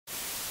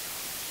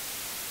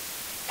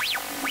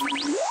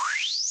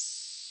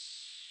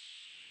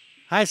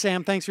Hi,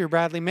 Sam. Thanks for your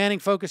Bradley Manning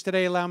focus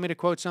today. Allow me to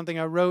quote something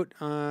I wrote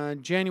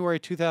January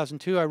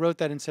 2002. I wrote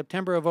that in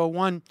September of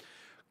 '01,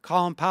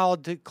 Colin Powell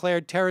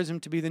declared terrorism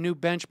to be the new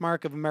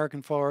benchmark of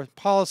American foreign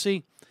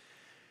policy.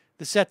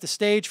 This set the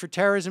stage for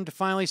terrorism to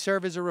finally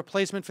serve as a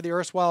replacement for the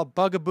erstwhile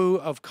bugaboo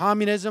of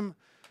communism,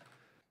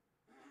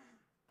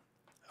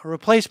 a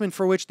replacement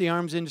for which the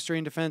Arms Industry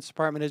and Defense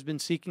Department has been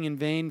seeking in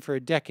vain for a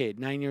decade.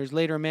 9 years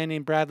later, a man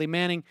named Bradley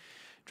Manning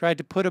tried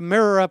to put a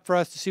mirror up for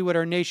us to see what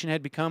our nation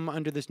had become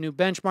under this new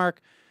benchmark.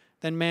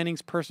 Then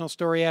Manning's personal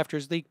story after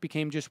his leak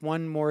became just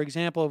one more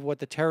example of what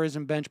the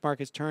terrorism benchmark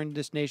has turned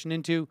this nation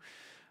into,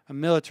 a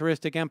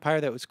militaristic empire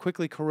that was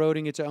quickly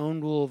corroding its own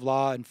rule of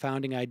law and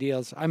founding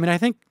ideals. I mean, I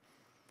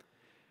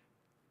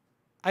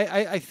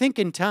think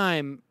in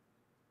time,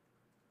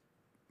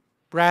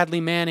 Bradley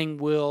Manning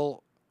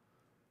will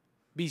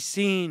be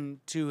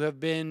seen to have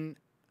been,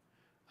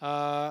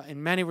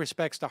 in many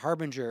respects, the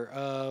harbinger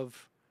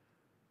of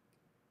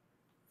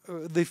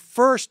the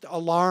first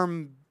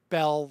alarm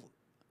bell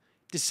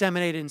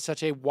disseminated in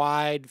such a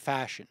wide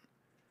fashion.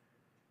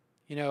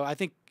 You know, I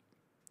think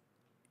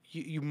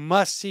you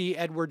must see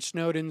Edward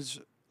Snowden's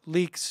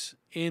leaks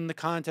in the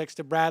context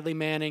of Bradley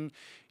Manning.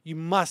 You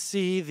must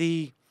see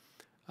the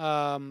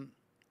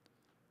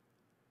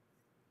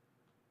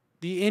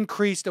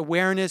increased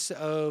awareness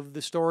of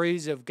the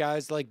stories of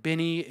guys like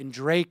Binney and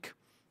Drake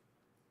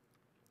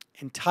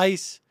and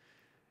Tice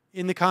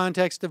in the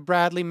context of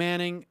Bradley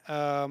Manning.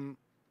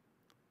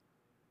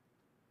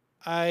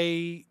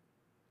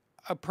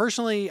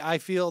 Personally, I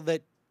feel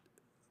that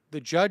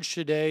the judge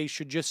today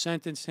should just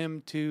sentence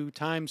him to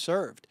time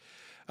served.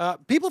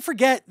 People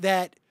forget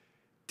that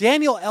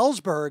Daniel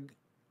Ellsberg,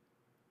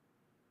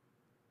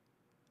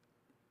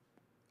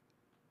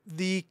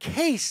 the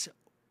case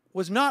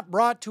was not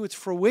brought to its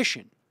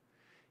fruition.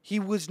 He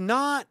was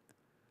not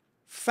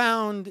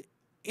found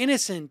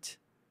innocent,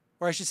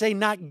 or I should say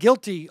not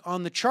guilty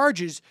on the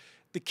charges.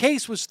 The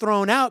case was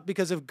thrown out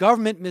because of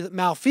government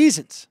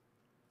malfeasance.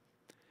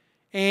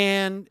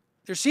 And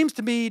there seems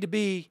to me to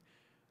be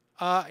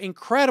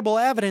incredible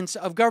evidence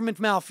of government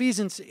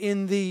malfeasance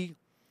in the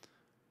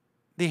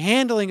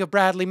handling of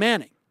Bradley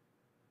Manning.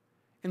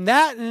 And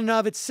that in and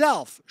of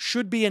itself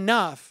should be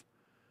enough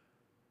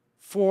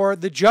for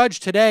the judge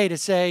today to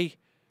say,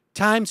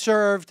 time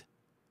served,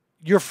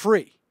 you're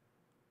free.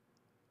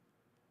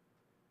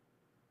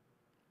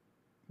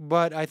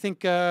 But I think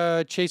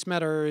Chase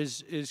Metter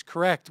is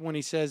correct when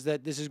he says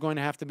that this is going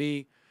to have to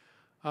be,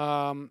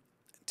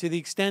 to the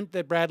extent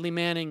that Bradley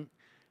Manning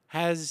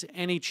has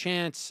any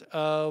chance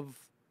of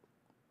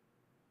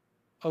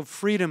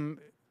freedom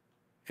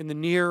in the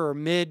near or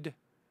mid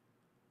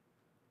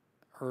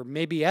or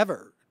maybe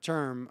ever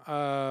term,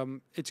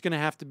 it's going to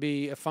have to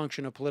be a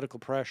function of political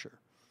pressure.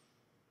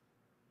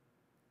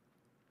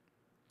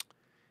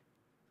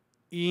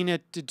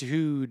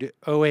 Enatitude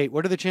 08.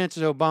 What are the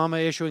chances of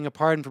Obama issuing a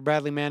pardon for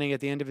Bradley Manning at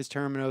the end of his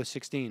term in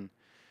 2016?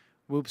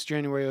 Whoops,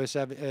 January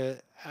 07.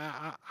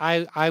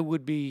 I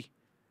would be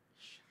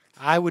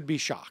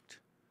shocked.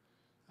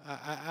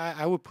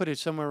 I would put it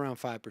somewhere around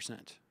 5%.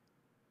 That's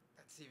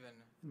even.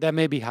 That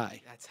may be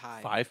high. That's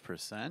high.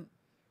 5%?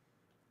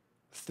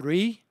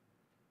 3?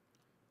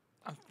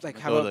 Like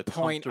how about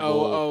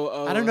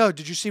 .000? I don't know.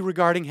 Did you see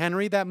Regarding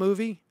Henry, that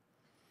movie?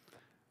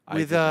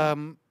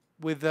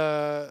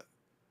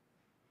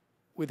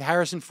 With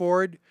Harrison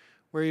Ford,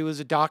 where he was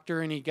a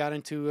doctor and he got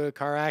into a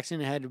car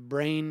accident and had a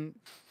brain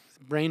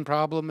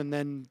problem, and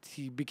then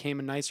he became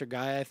a nicer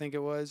guy, I think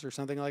it was, or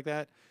something like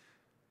that.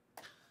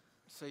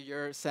 So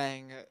you're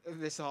saying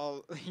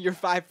your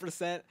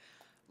 5%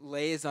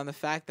 lays on the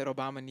fact that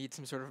Obama needs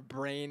some sort of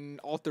brain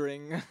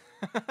altering